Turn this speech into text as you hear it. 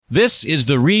This is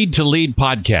the Read to Lead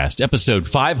podcast, episode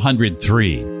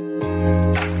 503.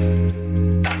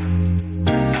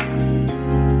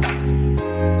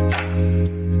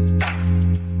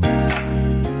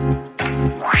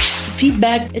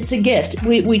 Feedback, it's a gift.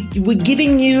 We're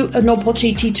giving you an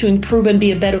opportunity to improve and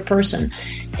be a better person.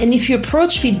 And if you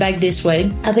approach feedback this way,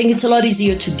 I think it's a lot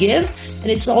easier to give, and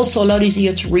it's also a lot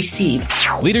easier to receive.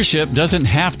 Leadership doesn't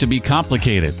have to be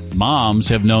complicated. Moms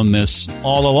have known this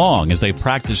all along as they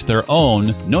practice their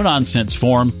own no-nonsense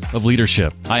form of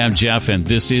leadership. Hi, I'm Jeff, and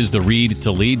this is the Read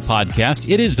to Lead podcast.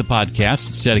 It is the podcast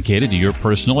that's dedicated to your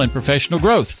personal and professional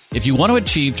growth. If you want to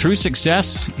achieve true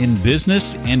success in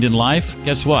business and in life,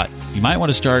 guess what? You might want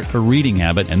to start a reading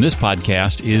habit, and this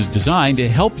podcast is designed to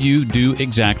help you do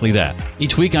exactly that.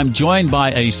 Each week, I'm joined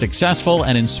by a successful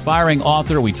and inspiring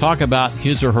author. We talk about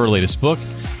his or her latest book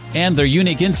and their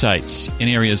unique insights in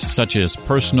areas such as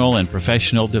personal and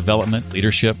professional development,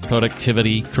 leadership,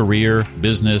 productivity, career,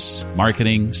 business,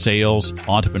 marketing, sales,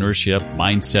 entrepreneurship,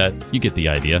 mindset. You get the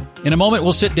idea. In a moment,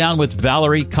 we'll sit down with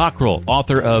Valerie Cockerell,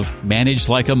 author of Manage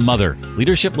Like a Mother,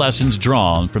 Leadership Lessons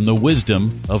Drawn from the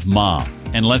Wisdom of Mom.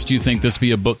 And lest you think this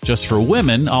be a book just for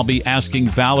women, I'll be asking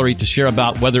Valerie to share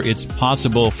about whether it's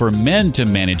possible for men to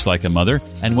manage like a mother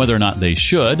and whether or not they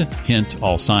should. Hint,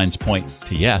 all signs point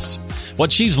to yes.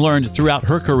 What she's learned throughout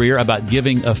her career about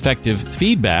giving effective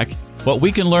feedback, what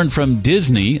we can learn from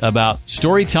Disney about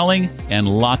storytelling, and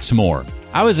lots more.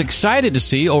 I was excited to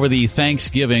see over the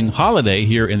Thanksgiving holiday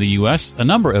here in the U.S., a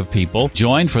number of people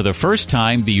joined for the first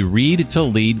time the Read to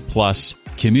Lead Plus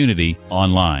community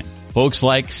online. Folks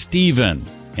like Stephen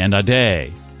and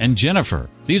Ade and Jennifer.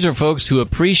 These are folks who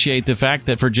appreciate the fact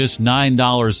that for just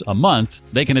 $9 a month,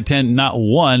 they can attend not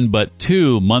one, but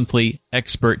two monthly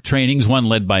expert trainings, one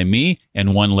led by me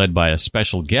and one led by a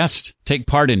special guest, take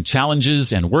part in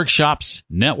challenges and workshops,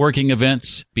 networking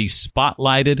events, be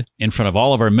spotlighted in front of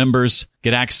all of our members,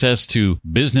 get access to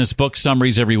business book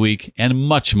summaries every week, and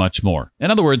much, much more.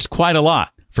 In other words, quite a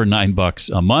lot for $9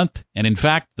 a month. And in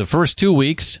fact, the first 2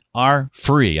 weeks are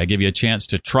free. I give you a chance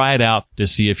to try it out to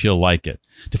see if you'll like it.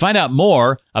 To find out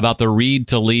more about the Read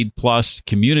to Lead Plus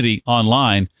community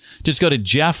online, just go to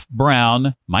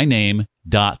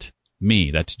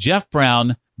jeffbrown.me. That's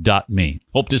jeffbrown.me.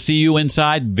 Hope to see you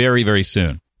inside very, very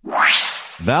soon.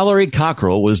 Valerie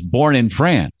Cockerell was born in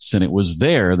France, and it was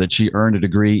there that she earned a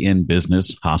degree in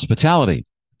business hospitality.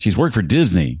 She's worked for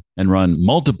Disney and run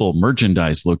multiple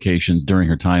merchandise locations during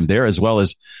her time there, as well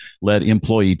as led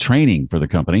employee training for the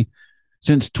company.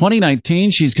 Since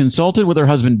 2019, she's consulted with her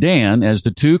husband, Dan, as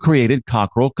the two created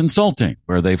Cockerell Consulting,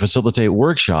 where they facilitate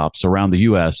workshops around the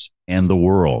U.S. and the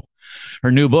world.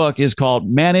 Her new book is called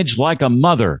Manage Like a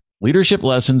Mother, Leadership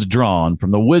Lessons Drawn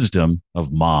from the Wisdom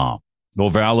of Mom.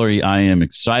 Well, Valerie, I am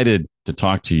excited to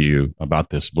talk to you about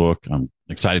this book. I'm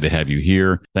excited to have you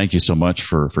here. Thank you so much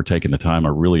for taking the time. I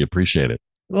really appreciate it.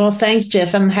 Well, thanks,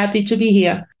 Jeff. I'm happy to be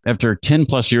here. After 10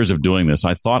 plus years of doing this,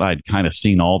 I thought I'd kind of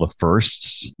seen all the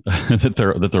firsts that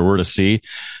there were to see.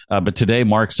 But today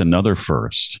marks another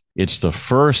first. It's the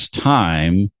first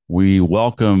time we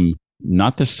welcome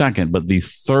not the second, but the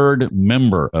third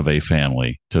member of a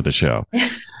family to the show.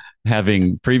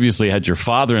 Having previously had your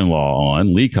father-in-law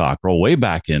on, Lee Cockerell, way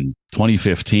back in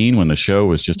 2015, when the show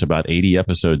was just about 80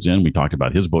 episodes in, we talked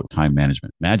about his book, Time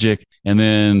Management Magic. And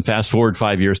then fast forward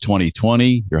 5 years,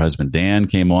 2020, your husband, Dan,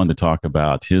 came on to talk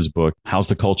about his book, How's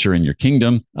the Culture in Your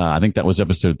Kingdom? I think that was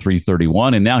episode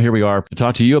 331. And now here we are to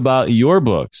talk to you about your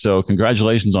book. So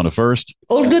congratulations on the first.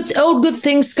 All good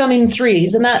things come in three.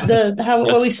 Isn't that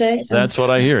what we say? So. That's what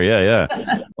I hear. Yeah.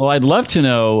 Well, I'd love to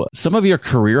know some of your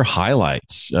career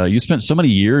highlights. You spent so many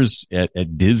years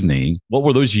at Disney. What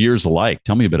were those years like?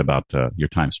 Tell me a bit about your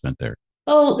time spent there.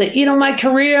 Oh, my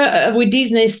career with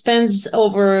Disney spans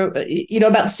over,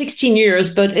 about 16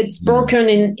 years, but it's broken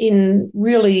in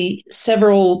really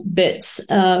several bits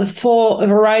for a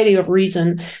variety of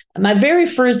reasons. My very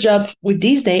first job with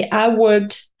Disney, I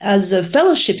worked as a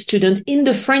fellowship student in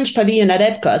the French pavilion at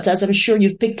Epcot, as I'm sure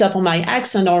you've picked up on my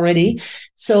accent already.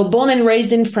 So born and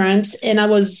raised in France, and I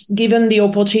was given the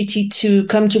opportunity to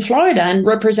come to Florida and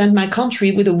represent my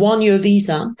country with a 1-year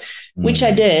visa, which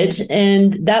I did.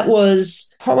 And that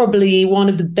was probably one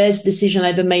of the best decisions I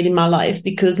ever made in my life,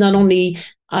 because not only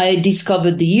I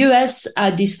discovered the US, I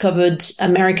discovered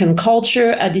American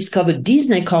culture, I discovered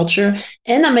Disney culture,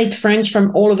 and I made friends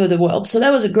from all over the world. So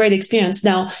that was a great experience.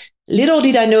 Now, little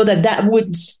did I know that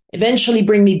would eventually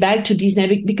bring me back to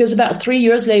Disney, because about 3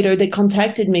 years later, they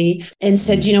contacted me and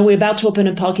said, we're about to open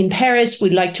a park in Paris.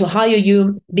 We'd like to hire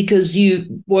you because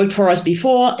you worked for us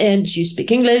before and you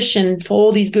speak English and for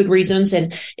all these good reasons.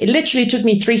 And it literally took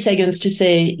me 3 seconds to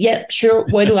say, yeah, sure.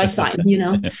 Where do I sign?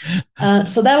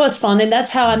 So that was fun. And that's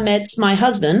how I met my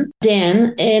husband,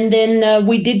 Dan. And then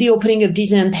we did the opening of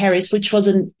Disneyland Paris, which was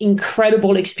an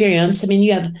incredible experience. I mean,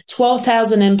 you have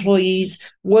 12,000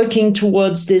 employees working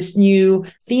towards this new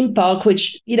theme park,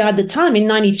 which, at the time in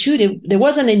 92, there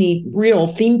wasn't any real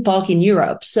theme park in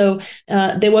Europe. So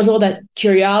there was all that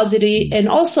curiosity. And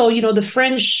also, the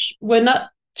French were not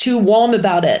too warm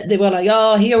about it. They were like,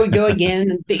 oh, here we go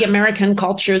again. Big American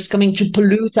culture is coming to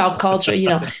pollute our culture,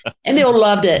 and they all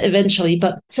loved it eventually.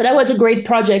 But so that was a great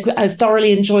project. I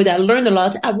thoroughly enjoyed that. I learned a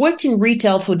lot. I worked in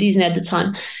retail for Disney at the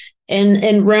time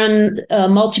and ran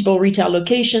multiple retail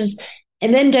locations.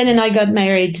 And then Dan and I got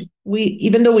married.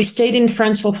 Even though we stayed in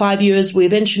France for 5 years, we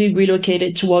eventually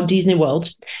relocated to Walt Disney World.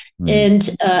 And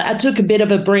I took a bit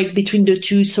of a break between the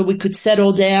two so we could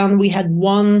settle down. We had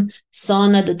one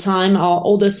son at the time, our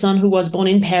oldest son, who was born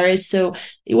in Paris. So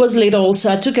it was little.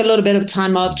 So I took a little bit of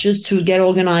time off just to get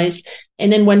organized,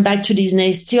 and then went back to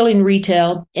Disney, still in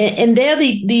retail. And there,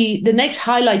 the next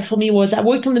highlight for me was I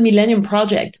worked on the Millennium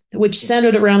Project, which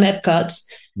centered around Epcot.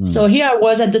 So here I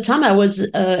was at the time, I was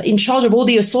in charge of all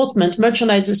the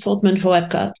merchandise assortment for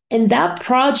Epcot. And that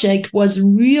project was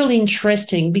really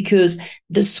interesting because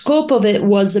the scope of it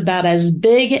was about as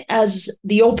big as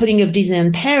the opening of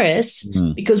Disneyland Paris,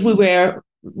 because we were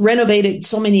renovated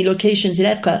so many locations in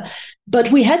Epcot, but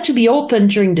we had to be open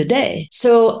during the day.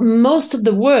 So most of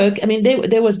the work, I mean,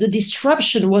 there was the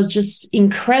disruption was just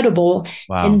incredible.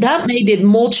 Wow. And that made it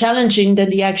more challenging than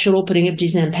the actual opening of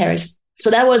Disneyland Paris. So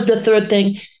that was the third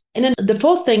thing. And then the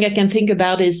fourth thing I can think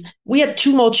about is we had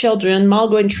 2 more children.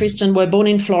 Margot and Tristan were born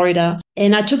in Florida.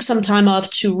 And I took some time off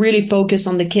to really focus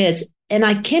on the kids. And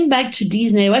I came back to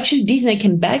Disney. Well, actually, Disney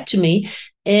came back to me.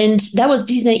 And that was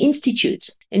Disney Institute.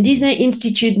 And Disney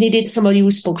Institute needed somebody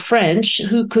who spoke French,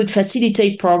 who could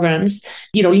facilitate programs,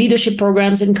 leadership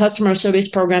programs and customer service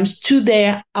programs to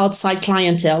their outside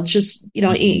clientele. Just,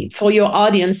 for your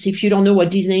audience, if you don't know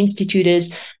what Disney Institute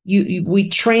is, we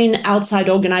train outside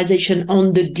organization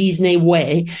on the Disney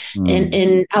way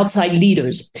and outside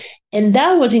leaders. And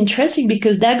that was interesting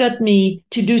because that got me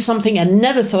to do something I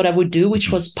never thought I would do,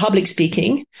 which was public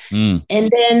speaking. And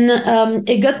then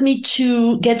it got me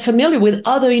to get familiar with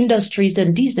other industries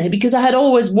than Disney, because I had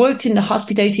always worked in the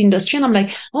hospitality industry. And I'm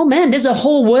like, oh, man, there's a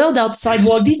whole world outside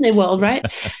Walt Disney World, right?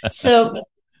 So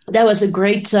that was a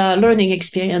great learning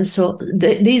experience. So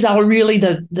these are really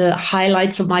the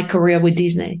highlights of my career with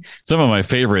Disney. Some of my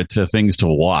favorite things to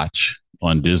watch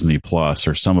on Disney Plus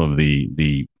are some of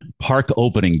the park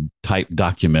opening type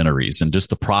documentaries and just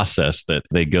the process that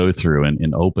they go through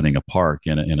in opening a park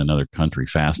in another country.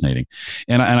 Fascinating.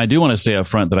 And I do want to say up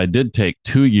front that I did take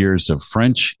 2 years of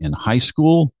French in high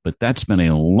school, but that's been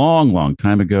a long, long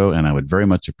time ago. And I would very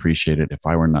much appreciate it if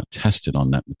I were not tested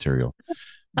on that material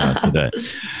today.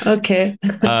 Okay.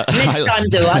 Next time,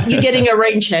 though, you're getting a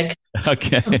rain check.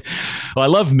 Okay. Well, I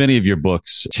love many of your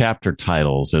books' chapter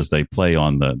titles as they play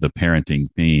on the parenting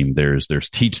theme. There's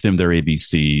Teach Them Their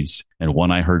ABCs. And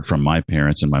one I heard from my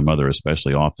parents and my mother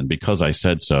especially often, Because I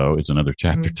Said So, is another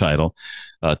chapter title.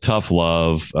 Tough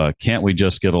Love. Can't We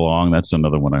Just Get Along? That's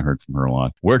another one I heard from her a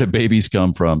lot. Where Do Babies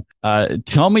Come From?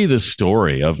 Tell me the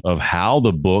story of how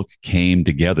the book came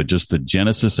together, just the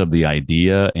genesis of the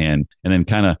idea. And then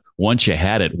kind of once you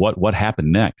had it, what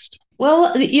happened next?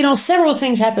 Well, several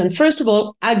things happened. First of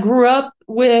all, I grew up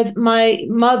with my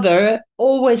mother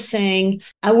always saying,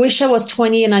 I wish I was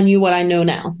 20 and I knew what I know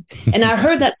now. And I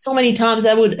heard that so many times,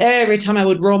 every time I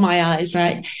would roll my eyes,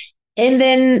 right? And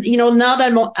then, now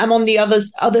that I'm on the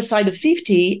other side of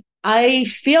 50, I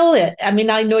feel it. I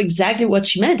mean, I know exactly what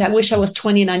she meant. I wish I was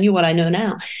 20 and I knew what I know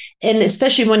now. And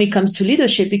especially when it comes to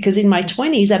leadership, because in my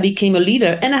 20s, I became a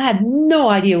leader and I had no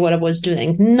idea what I was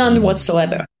doing, none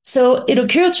whatsoever. So it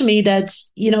occurred to me that,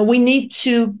 we need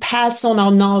to pass on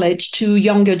our knowledge to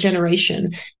younger generation.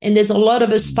 And there's a lot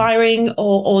of aspiring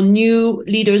or new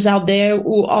leaders out there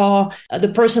who are the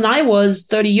person I was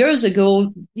 30 years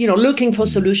ago, looking for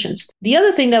solutions. The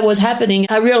other thing that was happening,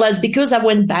 I realized because I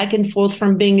went back and forth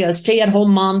from being a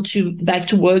stay-at-home mom to back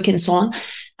to work and so on,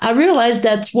 I realized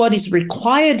that what is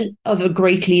required of a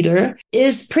great leader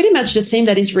is pretty much the same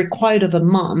that is required of a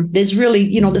mom. There's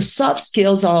really, the soft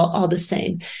skills are the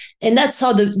same. And that's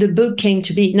how the book came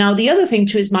to be. Now, the other thing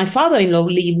too is my father-in-law,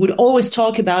 Lee, would always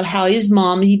talk about how his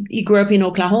mom, he grew up in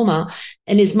Oklahoma,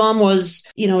 and his mom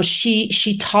was,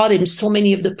 she taught him so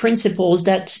many of the principles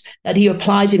that he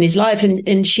applies in his life,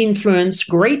 and she influenced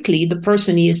greatly the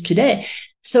person he is today.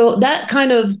 So that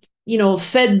kind of,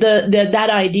 fed that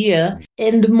idea.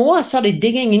 And the more I started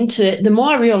digging into it, the more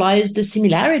I realized the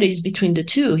similarities between the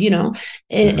two,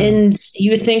 and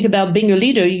you think about being a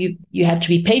leader, you have to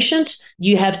be patient.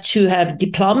 You have to have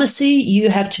diplomacy. You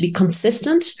have to be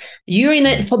consistent. You're in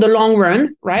it for the long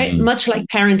run, right? Mm-hmm. Much like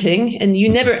parenting, and you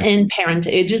never end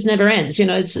parenting. It just never ends.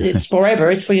 It's forever.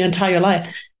 It's for your entire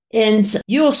life. And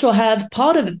you also have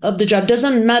part of the job.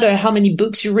 Doesn't matter how many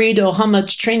books you read or how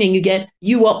much training you get,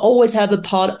 you will always have a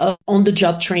part of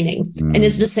on-the-job training. And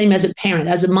it's the same as a parent.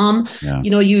 As a mom,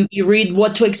 you read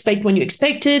what to expect when you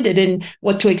expect it, and then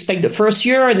what to expect the first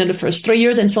year, and then the first 3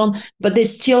 years, and so on. But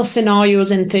there's still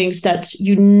scenarios and things that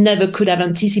you never could have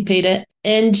anticipated.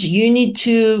 And you need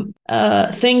to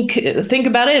think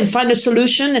about it and find a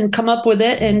solution and come up with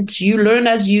it. And you learn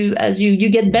as you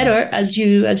get better as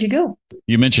you go.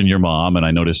 You mentioned your mom, and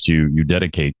I noticed you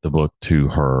dedicate the book to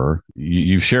her.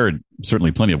 You've shared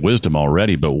certainly plenty of wisdom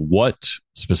already, but what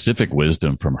specific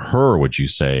wisdom from her would you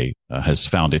say has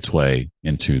found its way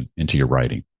into your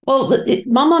writing? Well,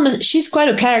 my mom, she's quite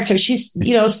a character. She's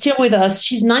still with us.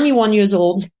 She's 91 years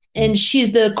old, and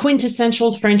she's the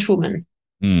quintessential French woman.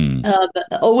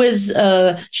 Always,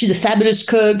 she's a fabulous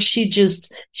cook.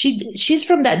 She's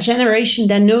from that generation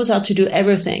that knows how to do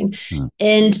everything.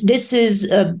 And this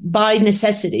is by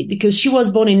necessity, because she was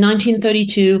born in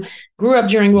 1932, grew up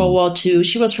during World War II.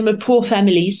 She was from a poor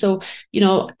family. So,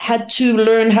 had to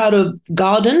learn how to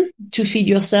garden to feed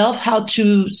yourself, how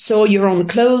to sew your own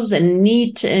clothes and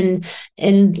knit and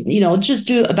just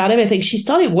do about everything. She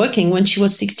started working when she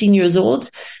was 16 years old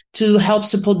to help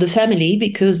support the family,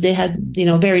 because they had,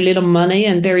 very little money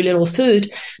and very little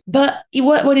food. But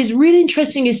what is really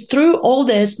interesting is through all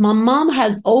this, my mom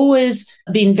has always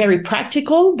been very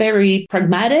practical, very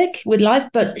pragmatic with life,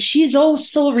 but she's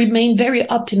also remained very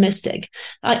optimistic.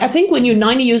 I think when you're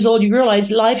 90 years old, you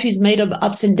realize life is made of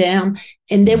ups and downs,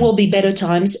 and there will be better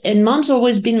times. And mom's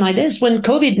always been like this. When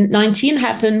COVID-19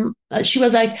 happened, she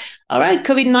was like, all right,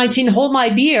 COVID-19, hold my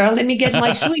beer. Let me get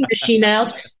my sewing machine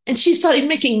out. And she started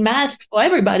making masks for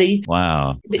everybody.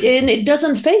 Wow. And it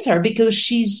doesn't faze her, because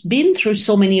she's been through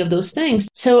so many of those things.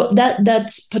 So that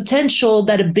potential,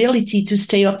 that ability to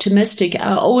stay optimistic,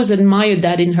 I always admired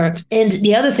that in her. And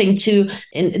the other thing too,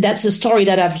 and that's a story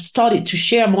that I've started to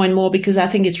share more and more, because I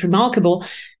think it's remarkable.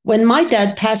 When my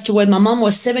dad passed away, my mom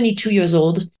was 72 years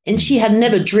old, and she had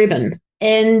never driven.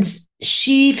 And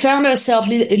she found herself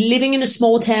living in a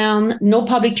small town, no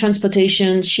public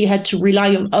transportation. She had to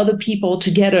rely on other people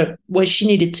to get her where she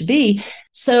needed to be.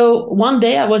 So one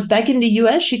day I was back in the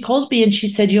US. She calls me and she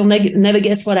said, "You'll never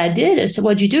guess what I did." I said,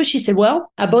 "What'd you do?" She said,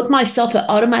 "Well, I bought myself an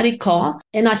automatic car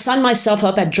and I signed myself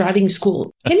up at driving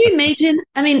school." Can you imagine?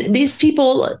 I mean, these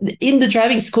people in the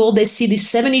driving school, they see this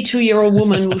 72-year-old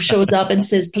woman who shows up and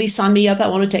says, "Please sign me up. I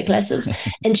want to take lessons."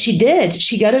 And she did.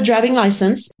 She got a driving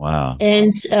license. Wow.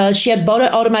 And she had bought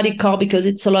an automatic car because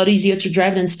it's a lot easier to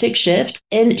drive than stick shift.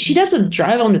 And she doesn't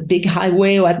drive on a big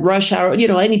highway or at rush hour,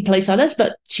 any place like this,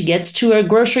 but she gets to her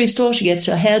grocery store, she gets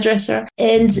to a hairdresser,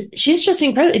 and she's just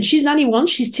incredible. And she's 91,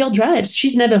 she still drives.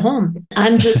 She's never home.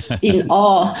 I'm just in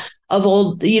awe of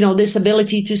all, this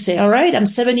ability to say, all right, I'm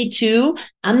 72.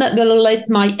 I'm not going to let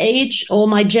my age or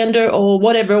my gender or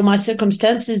whatever, or my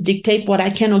circumstances dictate what I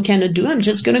can or cannot do. I'm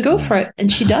just going to go for it.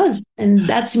 And she does. And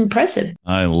that's impressive.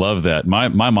 I love that. My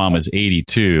mom is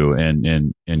 82,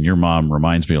 and your mom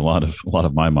reminds me a lot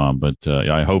of my mom. But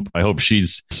I hope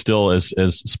she's still as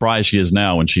spry as she is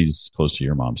now when she's close to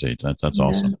your mom's age. That's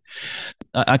awesome.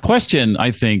 A question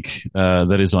I think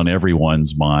that is on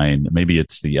everyone's mind. Maybe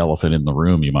it's the elephant in the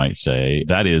room, you might say.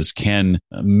 That is, can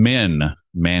men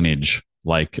manage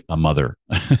like a mother,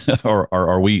 or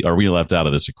are we left out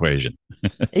of this equation?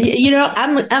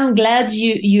 I'm glad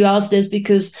you asked this,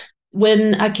 because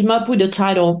when I came up with the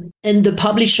title and the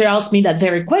publisher asked me that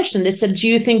very question, they said, "Do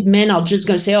you think men are just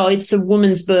going to say, 'Oh, it's a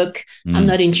woman's book, I'm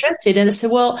not interested'?" And I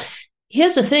said, well,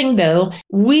 here's the thing, though.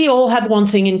 We all have one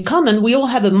thing in common. We all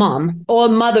have a mom or a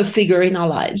mother figure in our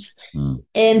lives.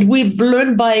 And we've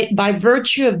learned by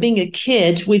virtue of being a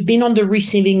kid, we've been on the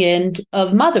receiving end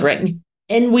of mothering.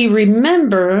 And we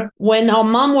remember when our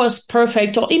mom was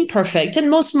perfect or imperfect. And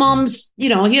most moms,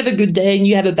 you have a good day and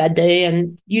you have a bad day,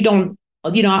 and you don't,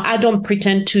 I don't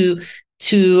pretend to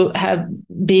to have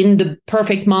been the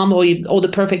perfect mom or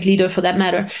the perfect leader for that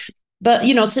matter. But,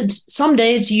 some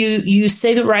days you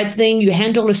say the right thing, you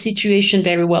handle a situation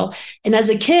very well. And as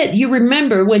a kid, you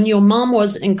remember when your mom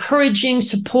was encouraging,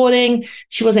 supporting,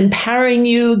 she was empowering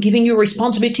you, giving you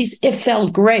responsibilities. It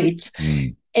felt great.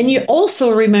 And you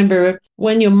also remember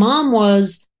when your mom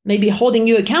was maybe holding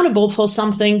you accountable for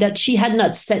something that she had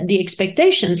not set the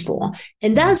expectations for.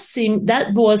 And that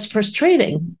was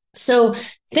frustrating. So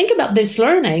think about this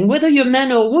learning, whether you're a man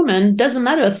or a woman, doesn't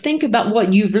matter. Think about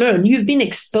what you've learned. You've been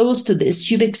exposed to this.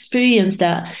 You've experienced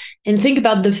that. And think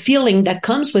about the feeling that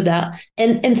comes with that.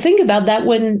 And think about that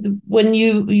when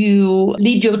you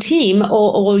lead your team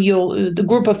or the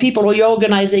group of people or your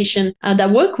organization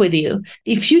that work with you.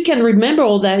 If you can remember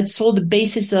all that, it's all the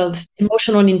basis of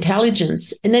emotional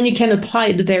intelligence. And then you can apply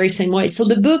it the very same way. So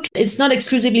the book, it's not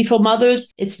exclusively for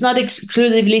mothers. It's not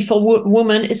exclusively for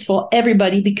women. It's for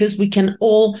everybody because we can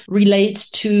all relate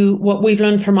to what we've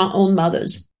learned from our own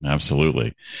mothers.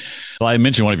 Absolutely. Well, I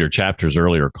mentioned one of your chapters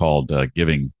earlier called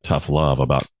Giving Tough Love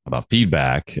about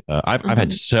feedback. I've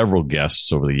had several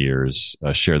guests over the years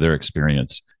share their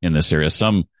experience in this area,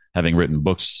 some having written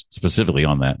books specifically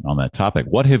on that topic.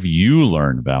 What have you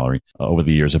learned, Valerie, over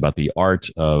the years about the art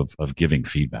of giving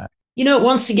feedback?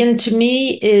 Once again, to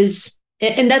me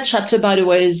and that chapter, by the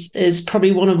way, is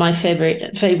probably one of my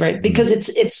favorite because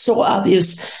it's so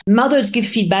obvious. Mothers give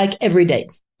feedback every day,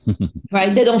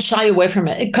 right? They don't shy away from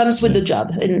it. It comes with the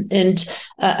job. And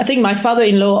I think my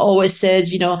father-in-law always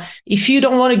says, if you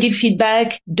don't want to give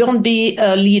feedback, don't be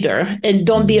a leader and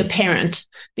don't be a parent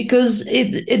because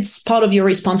it's part of your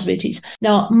responsibilities.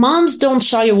 Now, moms don't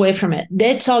shy away from it.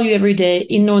 They tell you every day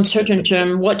in no uncertain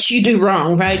term what you do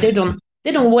wrong, right? They don't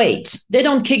wait. They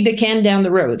don't kick the can down the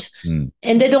road.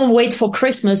 And they don't wait for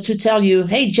Christmas to tell you,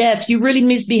 hey, Jeff, you really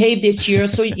misbehaved this year,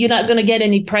 so you're not going to get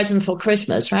any present for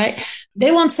Christmas, right?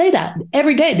 They won't say that.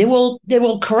 Every day they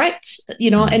will correct,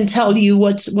 and tell you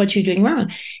what you're doing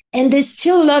wrong. And they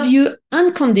still love you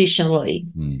unconditionally.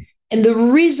 And the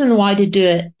reason why they do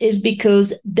it is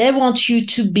because they want you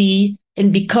to be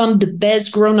and become the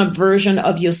best grown-up version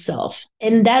of yourself.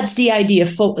 And that's the idea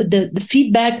for the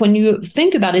feedback. When you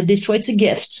think about it this way, it's a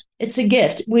gift. It's a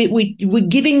gift. We're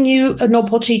giving you an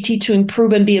opportunity to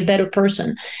improve and be a better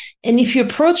person. And if you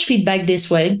approach feedback this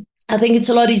way, I think it's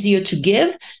a lot easier to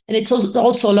give, and it's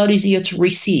also a lot easier to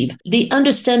receive. The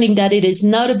understanding that it is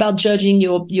not about judging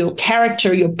your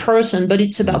character, your person, but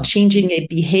it's about changing a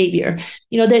behavior.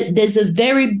 There's a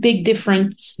very big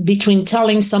difference between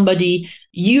telling somebody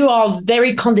you are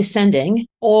very condescending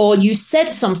or you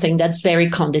said something that's very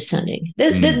condescending.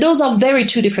 Those are very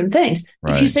two different things.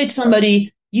 Right. If you say to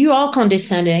somebody, you are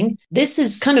condescending, this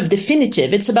is kind of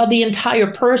definitive. It's about the entire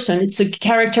person. It's a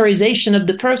characterization of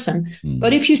the person.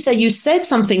 But if you say you said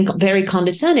something very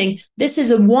condescending, this is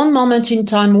a one moment in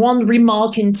time, one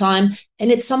remark in time,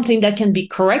 and it's something that can be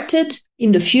corrected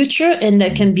in the future and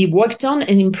that can be worked on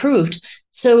and improved.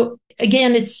 So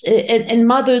again, and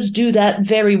mothers do that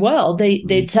very well.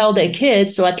 They tell their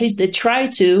kids, or at least they try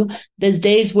to. There's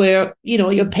days where,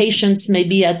 your patience may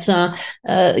be at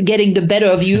getting the better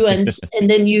of you, and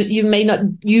then you may not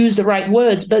use the right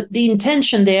words. But the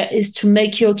intention there is to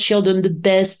make your children the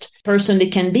best person they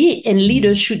can be. And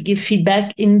leaders should give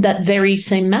feedback in that very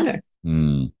same manner.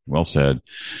 Well said.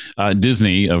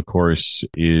 Disney, of course,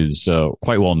 is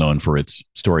quite well known for its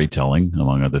storytelling,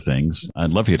 among other things.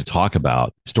 I'd love for you to talk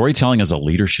about storytelling as a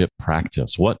leadership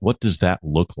practice. What does that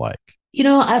look like?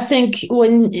 I think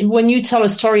when you tell a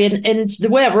story, and the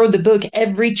way I wrote the book,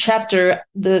 every chapter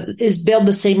is built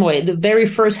the same way. The very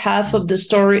first half of the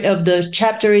story of the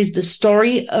chapter is the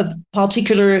story of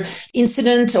particular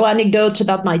incident or anecdote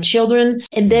about my children,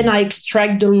 and then I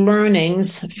extract the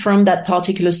learnings from that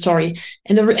particular story.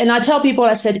 And I tell people,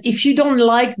 I said, if you don't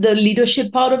like the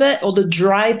leadership part of it or the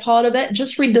dry part of it,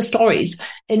 just read the stories,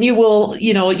 and you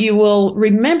will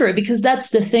remember it, because that's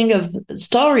the thing of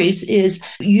stories is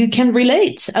you can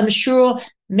relate. I'm sure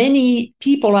many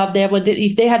people out there,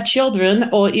 if they have children,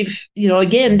 or if,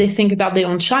 again, they think about their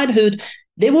own childhood,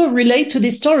 they will relate to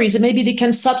these stories, and maybe they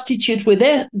can substitute with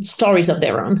their stories of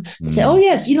their own and say, oh,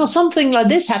 yes, something like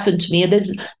this happened to me.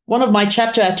 There's one of my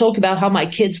chapters, I talk about how my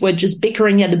kids were just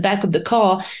bickering at the back of the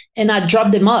car, and I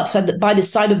dropped them off by the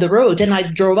side of the road, and I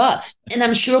drove off. And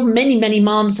I'm sure many, many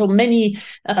moms or many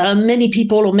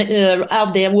people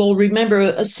out there will remember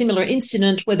a similar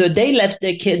incident, whether they left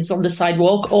their kids on the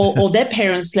sidewalk or their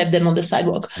parents left them on the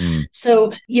sidewalk.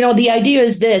 So, the idea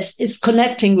is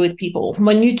connecting with people.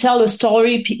 When you tell a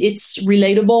story, it's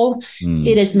relatable,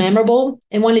 it is memorable.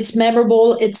 And when it's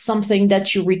memorable, it's something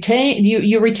that you retain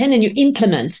and you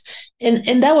implement.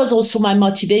 And that was also my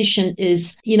motivation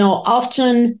is,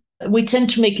 often we tend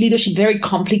to make leadership very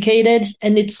complicated,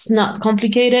 and it's not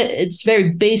complicated. It's very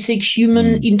basic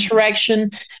human interaction.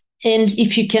 And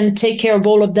if you can take care of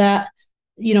all of that,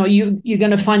 you're going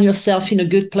to find yourself in a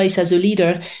good place as a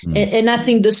leader. And I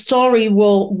think the story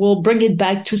will bring it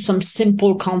back to some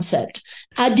simple concept.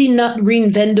 I did not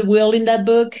reinvent the wheel in that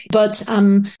book, but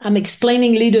I'm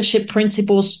explaining leadership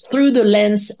principles through the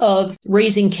lens of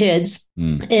raising kids.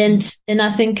 And I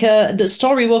think the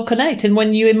story will connect. And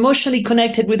when you're emotionally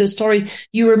connected with the story,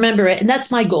 you remember it. And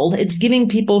that's my goal. It's giving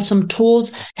people some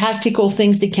tools, tactical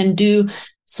things they can do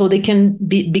so they can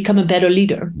become a better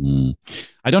leader.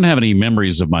 I don't have any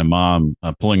memories of my mom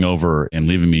pulling over and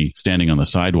leaving me standing on the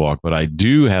sidewalk, but I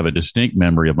do have a distinct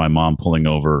memory of my mom pulling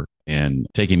over and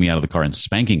taking me out of the car and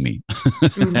spanking me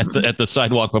at the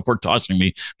sidewalk before tossing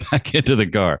me back into the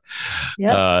car.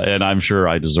 Yep. And I'm sure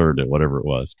I deserved it, whatever it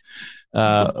was.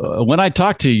 When I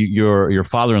talked to your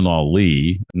father-in-law,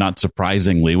 Lee, not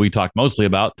surprisingly, we talked mostly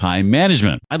about time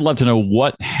management. I'd love to know,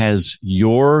 what has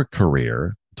your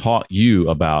career taught you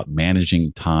about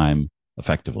managing time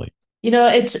effectively?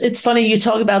 It's funny you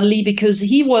talk about Lee, because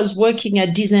he was working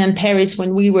at Disneyland Paris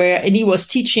when we were, and he was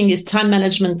teaching his time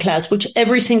management class, which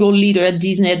every single leader at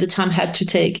Disney at the time had to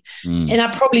take. And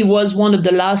I probably was one of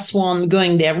the last one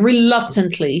going there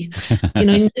reluctantly,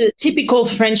 in typical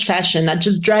French fashion. I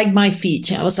just dragged my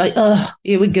feet. I was like, oh,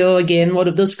 here we go again. One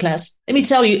of those classes. Let me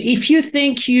tell you, if you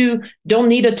think you don't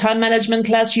need a time management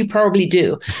class, you probably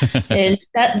do. And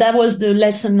that was the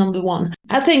lesson number one.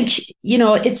 I think,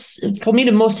 it's, for me,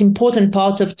 the most important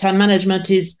part of time management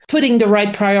is putting the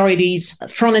right priorities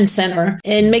front and center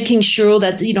and making sure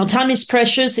that, time is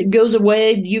precious. It goes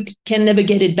away. You can never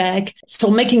get it back.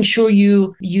 So making sure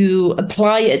you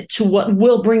apply it to what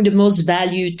will bring the most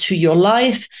value to your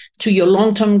life, to your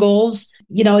long-term goals.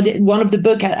 One of the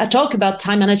book, I talk about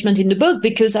time management in the book,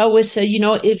 because I always say,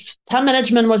 if time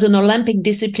management was an Olympic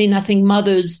discipline, I think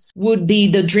mothers would be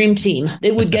the dream team.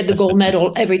 They would get the gold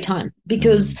medal every time,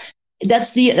 because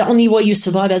that's the only way you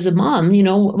survive as a mom,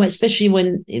 especially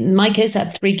when, in my case, I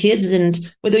have 3 kids, and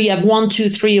whether you have 1, 2,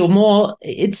 3 or more,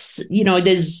 it's,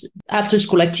 there's after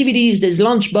school activities, there's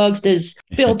lunchbox, there's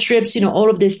field trips, all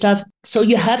of this stuff. So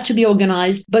you have to be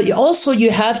organized, but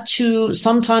you have to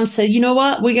sometimes say, you know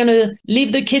what, we're going to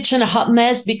leave the kitchen a hot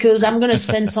mess because I'm going to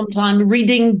spend some time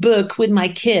reading book with my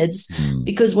kids.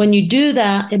 Because when you do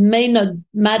that, it may not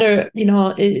matter, you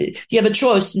have a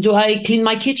choice. Do I clean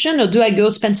my kitchen or do I go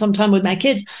spend some time with my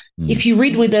kids? If you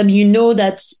read with them,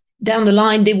 that down the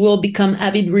line, they will become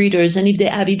avid readers. And if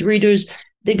they're avid readers,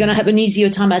 they're going to have an easier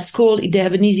time at school. If they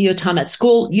have an easier time at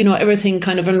school, everything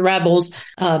kind of unravels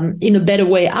in a better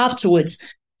way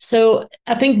afterwards. So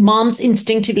I think moms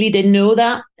instinctively, they know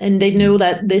that, and they know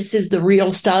that this is the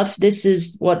real stuff. This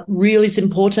is what really is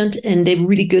important. And they're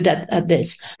really good at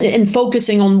this and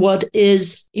focusing on what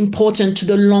is important to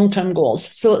the long-term goals.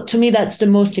 So to me, that's the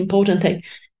most important thing.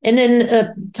 And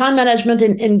then time management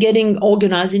and getting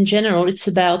organized in general, it's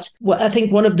about, I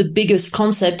think one of the biggest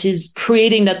concepts is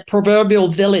creating that proverbial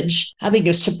village, having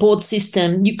a support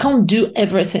system. You can't do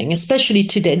everything, especially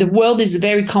today. The world is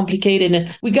very complicated,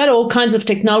 and we got all kinds of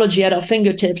technology at our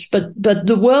fingertips, but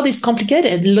the world is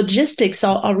complicated. Logistics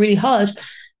are really hard.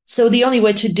 So the only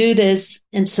way to do this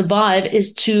and survive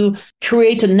is to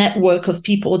create a network of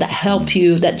people that help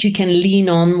you, that you can lean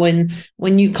on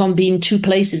when you can't be in 2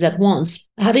 places at once.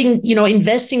 Having,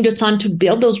 investing the time to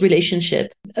build those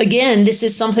relationships. Again, this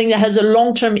is something that has a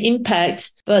long-term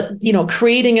impact, but,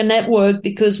 creating a network,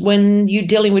 because when you're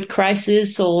dealing with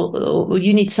crisis or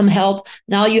you need some help,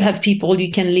 now you have people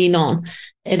you can lean on.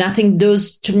 And I think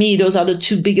those are the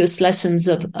 2 biggest lessons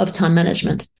of time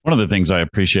management. One of the things I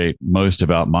appreciate most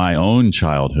about my own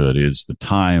childhood is the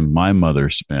time my mother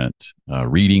spent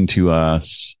reading to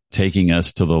us, taking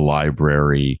us to the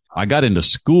library. I got into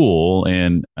school,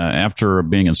 and after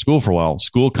being in school for a while,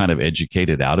 school kind of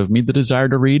educated out of me the desire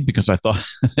to read, because I thought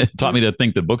it taught me to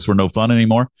think that books were no fun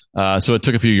anymore. So it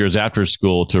took a few years after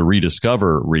school to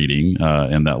rediscover reading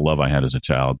and that love I had as a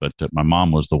child. But my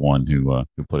mom was the one who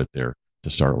put it there to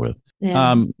start with.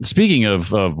 Yeah. Speaking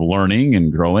of learning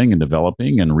and growing and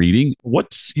developing and reading,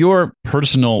 what's your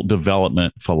personal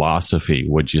development philosophy,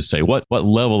 would you say? What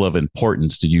level of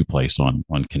importance do you place on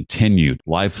continued,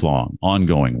 lifelong,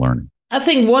 ongoing learning? I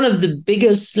think one of the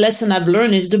biggest lessons I've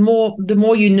learned is the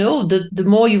more you know, the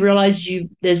more you realize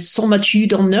there's so much you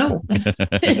don't know.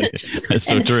 That's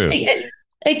so true.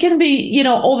 It can be,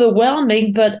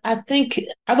 overwhelming, but I think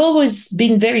I've always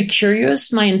been very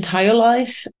curious my entire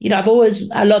life.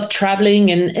 I love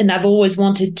traveling and I've always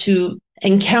wanted to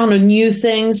encounter new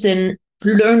things and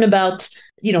learn about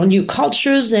new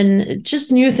cultures and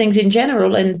just new things in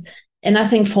general. And I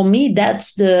think for me,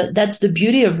 that's the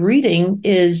beauty of reading,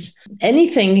 is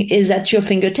anything is at your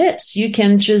fingertips. You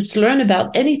can just learn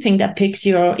about anything that piques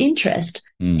your interest.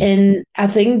 And I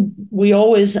think we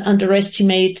always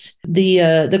underestimate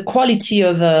the quality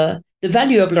of the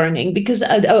value of learning because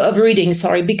of reading.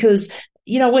 Sorry, because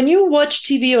when you watch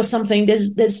TV or something,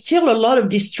 there's still a lot of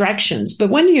distractions. But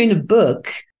when you're in a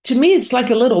book, to me, it's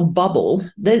like a little bubble.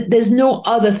 There's no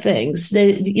other things,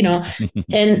 and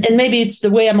maybe it's the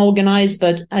way I'm organized,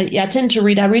 but I tend to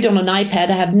read. I read on an iPad.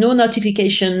 I have no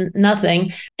notification,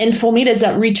 nothing. And for me, there's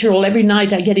that ritual. Every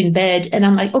night I get in bed and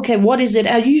I'm like, okay, what is it?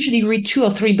 I usually read 2 or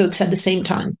 3 books at the same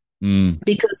time.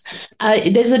 Because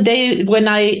there's a day when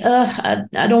I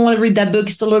don't want to read that book.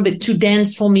 It's a little bit too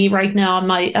dense for me right now.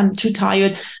 I'm too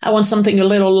tired. I want something a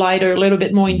little lighter, a little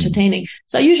bit more entertaining.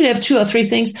 So I usually have 2 or 3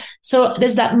 things. So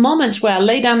there's that moment where I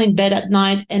lay down in bed at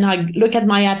night and I look at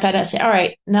my iPad. I say, all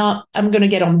right, now I'm going to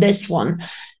get on this one.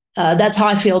 That's how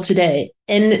I feel today.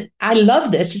 And I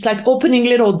love this. It's like opening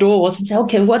little doors and say,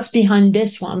 okay, what's behind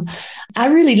this one? I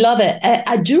really love it.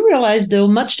 I do realize, though,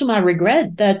 much to my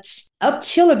regret, that up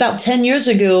till about 10 years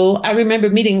ago, I remember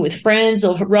meeting with friends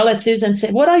or relatives and say,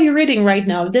 what are you reading right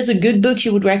now? If there's a good book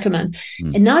you would recommend.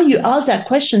 And now you ask that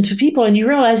question to people and you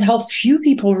realize how few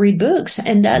people read books.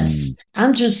 And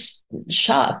I'm just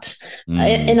shocked.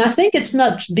 And I think it's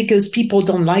not because people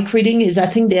don't like reading, I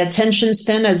think their attention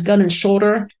span has gotten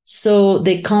shorter. So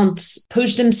they can't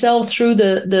push themselves through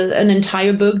an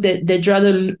entire book. They'd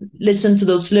rather listen to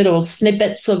those little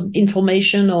snippets of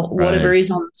information or whatever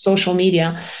is on social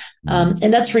media.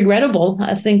 And that's regrettable.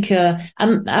 I think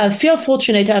I feel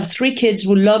fortunate. I have 3 kids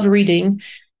who love reading.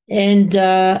 And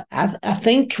I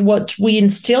think what we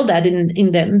instilled that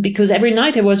in them, because every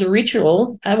night it was a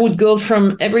ritual. I would go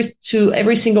to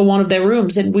every single one of their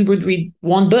rooms and we would read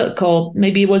 1 book, or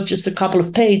maybe it was just a couple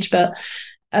of pages. But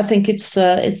I think it's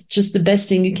just the best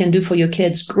thing you can do for your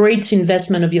kids. Great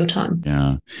investment of your time.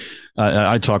 Yeah.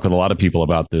 I talk with a lot of people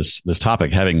about this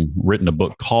topic, having written a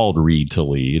book called Read to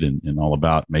Lead and all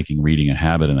about making reading a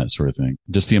habit and that sort of thing.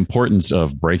 Just the importance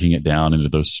of breaking it down into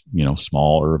those,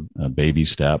 smaller baby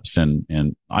steps.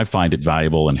 And I find it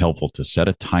valuable and helpful to set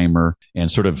a timer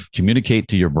and sort of communicate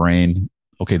to your brain,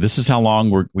 okay, this is how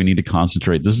long we need to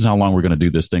concentrate. This is how long we're going to do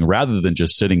this thing, rather than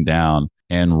just sitting down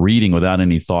and reading without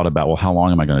any thought about, well, how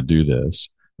long am I going to do this?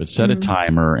 But set a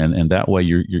timer, and that way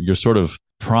you're sort of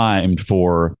primed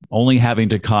for only having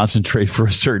to concentrate for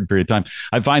a certain period of time.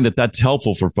 I find that that's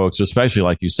helpful for folks, especially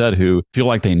like you said, who feel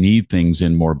like they need things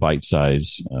in more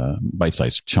bite-sized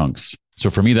chunks. So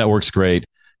for me, that works great.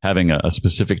 Having a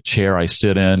specific chair I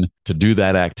sit in to do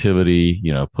that activity,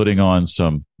 putting on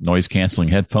some noise canceling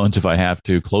headphones if I have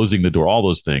to, closing the door, all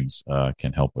those things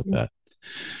can help with that.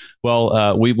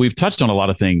 Well, we've touched on a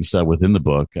lot of things within the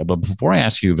book, but before I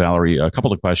ask you, Valerie, a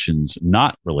couple of questions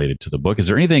not related to the book. Is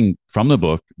there anything from the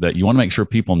book that you want to make sure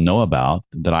people know about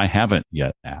that I haven't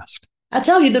yet asked? I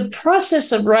tell you, the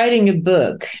process of writing a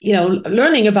book,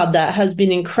 learning about that has been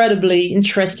incredibly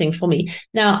interesting for me.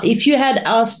 Now, if you had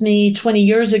asked me 20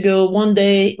 years ago, one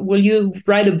day, will you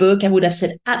write a book? I would have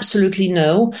said absolutely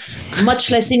no,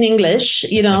 much less in English,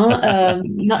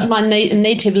 not my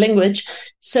native language.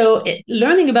 So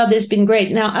learning about this has been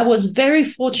great. Now, I was very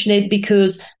fortunate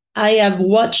because I have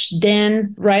watched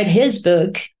Dan write his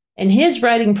book. And his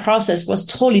writing process was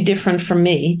totally different from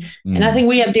me. And I think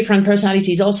we have different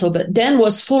personalities also. But Dan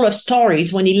was full of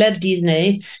stories when he left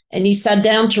Disney, and he sat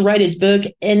down to write his book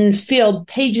and filled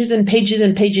pages and pages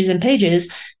and pages and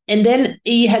pages. And then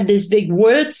he had this big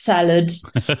word salad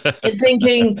and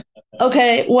thinking,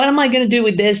 okay, what am I going to do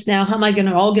with this now? How am I going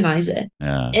to organize it?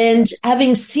 Yeah. And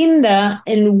having seen that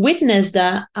and witnessed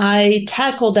that, I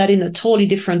tackled that in a totally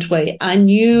different way. I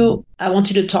knew I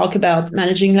wanted to talk about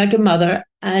managing like a mother.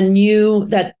 I knew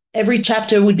that every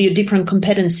chapter would be a different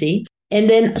competency. And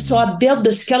then, so I built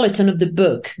the skeleton of the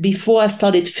book before I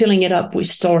started filling it up with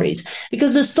stories,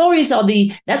 because the stories are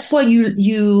that's what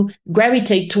you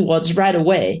gravitate towards right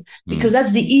away, because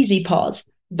that's the easy part.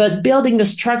 But building the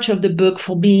structure of the book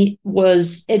for me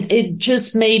it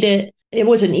just made it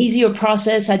was an easier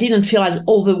process. I didn't feel as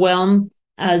overwhelmed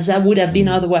as I would have been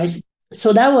otherwise.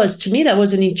 So that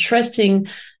was an interesting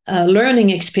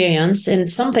learning experience, and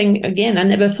something, again, I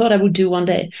never thought I would do one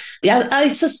day. I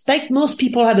suspect most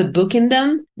people have a book in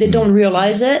them. They don't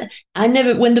realize it.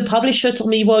 When the publisher told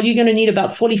me, well, you're going to need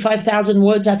about 45,000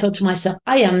 words, I thought to myself,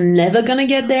 I am never going to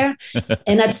get there.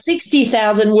 And at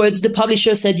 60,000 words, the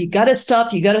publisher said, you got to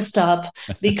stop,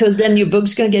 because then your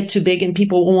book's going to get too big and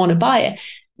people won't want to buy it.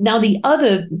 Now, the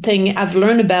other thing I've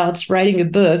learned about writing a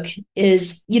book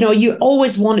is, you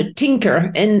always want to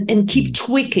tinker and keep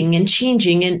tweaking and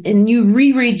changing, and you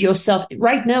reread yourself.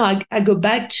 Right now, I go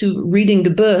back to reading the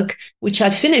book, which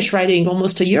I finished writing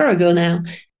almost a year ago now.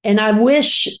 And I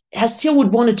wish I still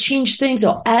would want to change things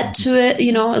or add to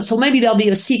it, so maybe there'll be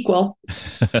a sequel,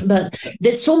 but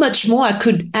there's so much more I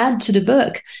could add to the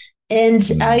book. And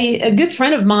a good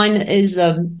friend of mine is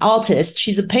an artist.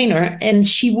 She's a painter, and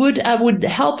I would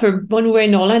help her when we were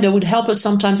in Orlando, would help her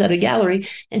sometimes at a gallery,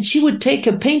 and she would take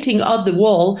a painting off the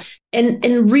wall and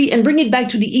bring it back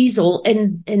to the easel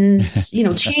and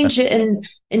change it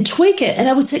and tweak it. And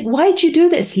I would say, why'd you do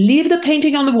this? Leave the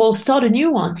painting on the wall, start a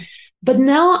new one. But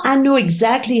now I know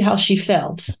exactly how she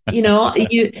felt.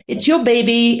 It's your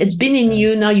baby. It's been in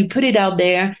you. Now you put it out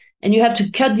there, and you have to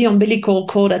cut the umbilical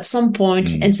cord at some point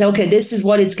and say, okay, this is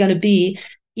what it's going to be,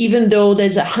 even though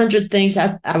there's 100 things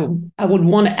I would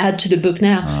want to add to the book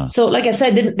now. So like I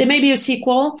said, there may be a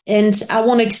sequel, and I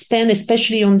want to expand,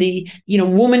 especially on the,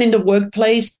 woman in the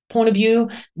workplace point of view,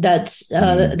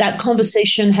 that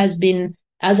conversation has been,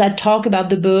 as I talk about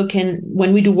the book and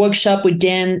when we do workshop with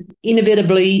Dan,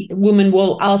 inevitably women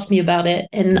will ask me about it.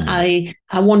 And I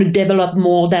want to develop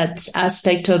more that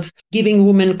aspect of giving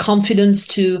women confidence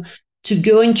to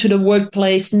go into the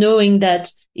workplace, knowing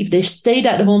that if they've stayed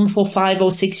at home for 5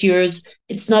 or 6 years,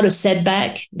 it's not a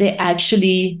setback. They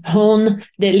actually hone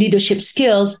their leadership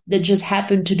skills. They just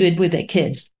happen to do it with their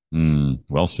kids.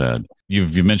 Well said.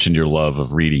 You've mentioned your love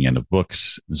of reading and of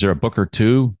books. Is there a book or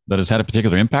two that has had a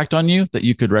particular impact on you that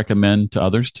you could recommend to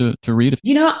others to read?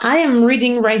 I am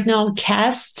reading right now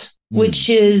Cast, which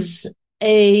is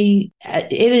a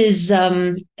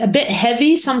bit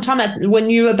heavy sometimes when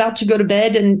you're about to go to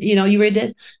bed and, you read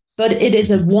it, but it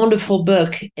is a wonderful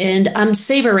book and I'm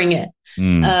savoring it.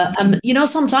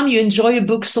 Sometimes you enjoy a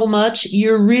book so much,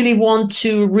 you really want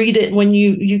to read it when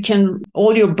you can,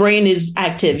 all your brain is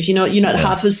active, you're not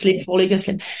half asleep, falling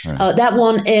asleep. Right. That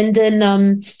one. And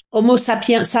then Homo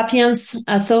Sapiens,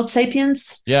 Thought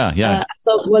Sapiens. I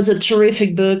thought was a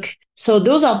terrific book. So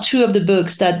those are two of the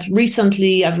books that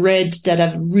recently I've read that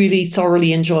I've really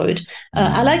thoroughly enjoyed.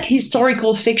 I like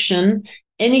historical fiction.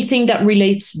 Anything that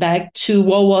relates back to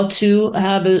World War II,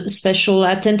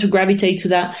 I tend to gravitate to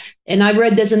that. And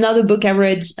there's another book I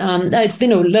read, it's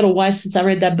been a little while since I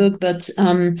read that book, but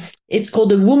it's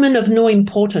called A Woman of No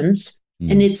Importance.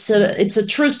 And it's a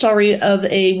true story of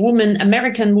a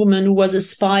American woman who was a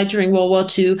spy during World War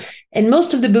II. And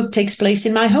most of the book takes place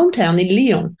in my hometown in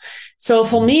Lyon. So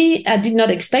for me, I did not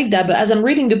expect that. But as I'm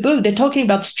reading the book, they're talking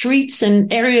about streets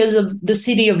and areas of the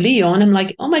city of Lyon. And I'm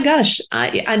like, oh my gosh,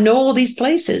 I know all these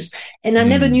places. And I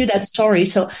never knew that story.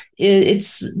 So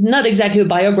it's not exactly a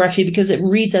biography because it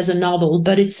reads as a novel,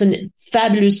 but it's a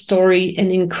fabulous story,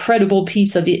 an incredible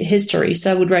piece of history.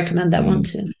 So I would recommend that one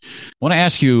too. I want to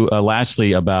ask you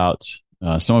lastly about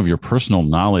some of your personal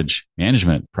knowledge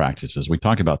management practices. We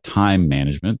talked about time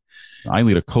management. I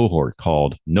lead a cohort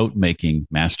called Note-Making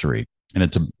Mastery. And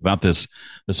it's about this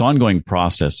ongoing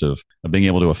process of being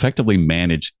able to effectively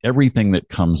manage everything that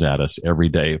comes at us every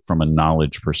day from a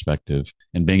knowledge perspective,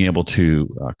 and being able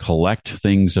to collect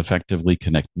things effectively,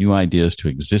 connect new ideas to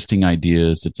existing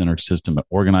ideas that's in our system,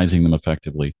 organizing them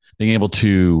effectively, being able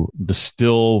to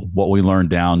distill what we learn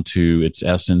down to its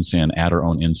essence and add our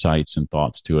own insights and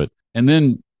thoughts to it, and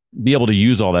then be able to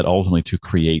use all that ultimately to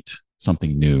create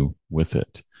something new with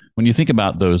it. When you think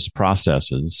about those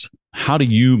processes, how do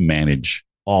you manage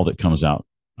all that comes out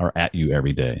or at you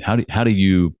every day? How do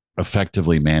you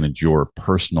effectively manage your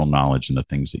personal knowledge and the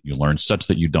things that you learn such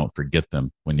that you don't forget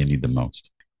them when you need them most?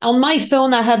 On my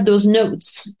phone, I have those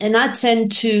notes, and I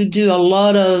tend to do a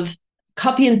lot of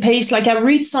copy and paste. Like I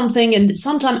read something, and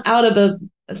sometimes out of a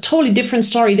totally different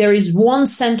story, there is one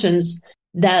sentence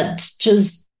that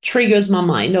just triggers my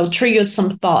mind or triggers some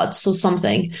thoughts or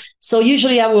something. So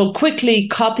usually I will quickly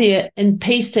copy it and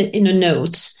paste it in a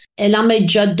note, and I may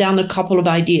jot down a couple of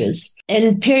ideas.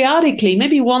 And periodically,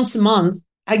 maybe once a month,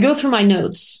 I go through my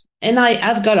notes, and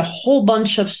I've got a whole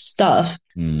bunch of stuff.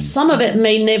 Some of it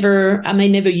I may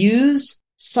never use.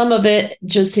 Some of it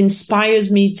just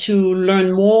inspires me to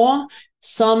learn more.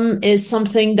 Some is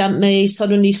something that may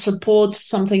suddenly support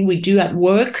something we do at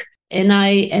work. And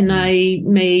I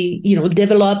may,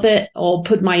 develop it or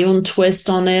put my own twist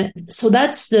on it. So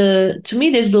to me,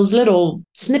 there's those little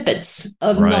snippets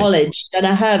of knowledge that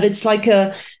I have. It's like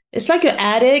an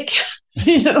attic,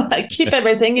 I keep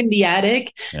everything in the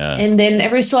attic. Yes. And then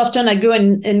every so often I go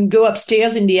and go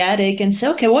upstairs in the attic and say,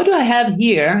 okay, what do I have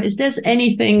here? Is there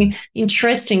anything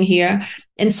interesting here?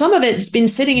 And some of it's been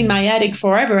sitting in my attic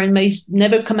forever and may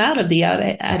never come out of the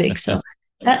attic. So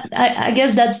I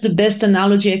guess that's the best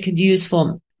analogy I could use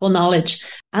for knowledge.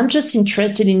 I'm just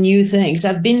interested in new things.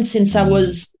 I've been since I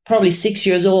was probably 6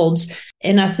 years old.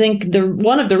 And I think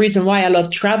one of the reasons why I love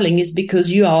traveling is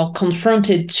because you are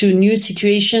confronted to new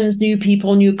situations, new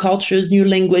people, new cultures, new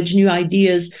language, new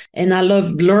ideas. And I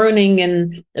love learning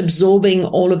and absorbing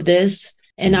all of this.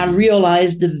 And I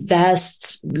realized the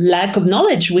vast lack of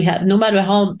knowledge we have, no matter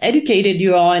how educated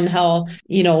you are and how,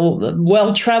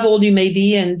 well-traveled you may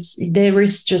be. And there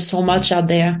is just so much out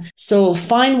there. So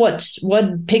find what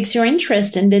piques your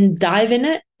interest and then dive in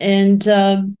it and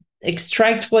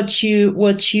extract what you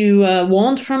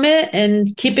want from it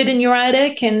and keep it in your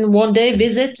attic. And one day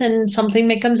visit and something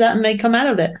may come out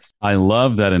of it. I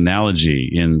love that analogy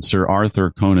in Sir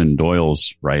Arthur Conan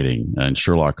Doyle's writing and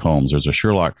Sherlock Holmes. There's a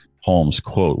Sherlock Holmes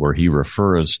quote where he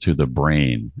refers to the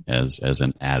brain as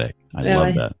an attic. I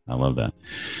love that.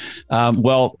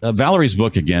 Valerie's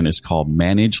book again is called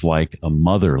Manage Like a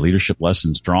Mother, Leadership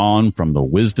Lessons Drawn from the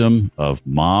Wisdom of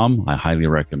Mom. I highly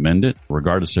recommend it,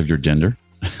 regardless of your gender.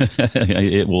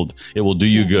 It will do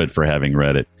you good for having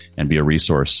read it and be a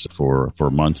resource for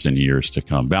months and years to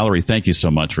come. Valerie, thank you so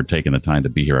much for taking the time to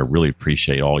be here. I really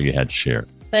appreciate all you had to share.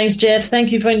 Thanks, Jeff.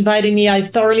 Thank you for inviting me. I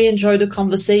thoroughly enjoyed the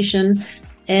conversation.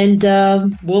 And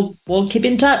we'll keep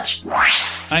in touch.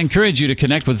 I encourage you to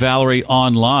connect with Valerie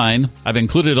online. I've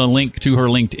included a link to her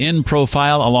LinkedIn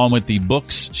profile along with the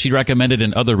books she recommended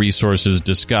and other resources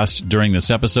discussed during this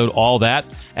episode. All that,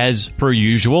 as per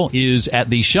usual, is at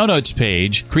the show notes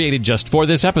page created just for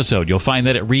this episode. You'll find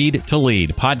that at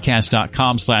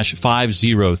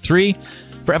readtoleadpodcast.com/503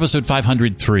 for episode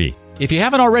 503. If you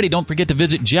haven't already, don't forget to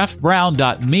visit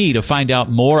jeffbrown.me to find out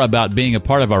more about being a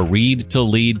part of our Read to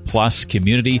Lead Plus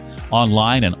community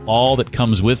online and all that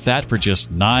comes with that for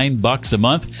just $9 a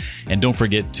month. And don't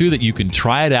forget, too, that you can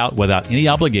try it out without any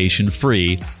obligation,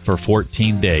 free for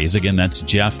 14 days. Again, that's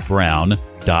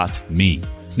jeffbrown.me.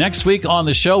 Next week on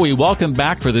the show, we welcome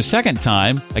back for the second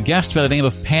time a guest by the name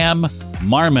of Pam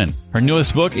Marmon. Her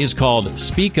newest book is called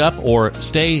Speak Up or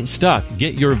Stay Stuck.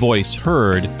 Get your voice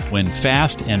heard when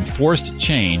fast and forced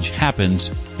change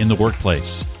happens in the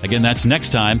workplace. Again, that's next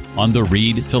time on the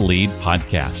Read to Lead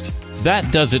podcast.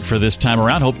 That does it for this time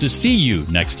around. Hope to see you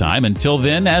next time. Until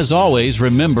then, as always,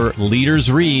 remember,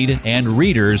 leaders read and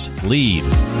readers lead.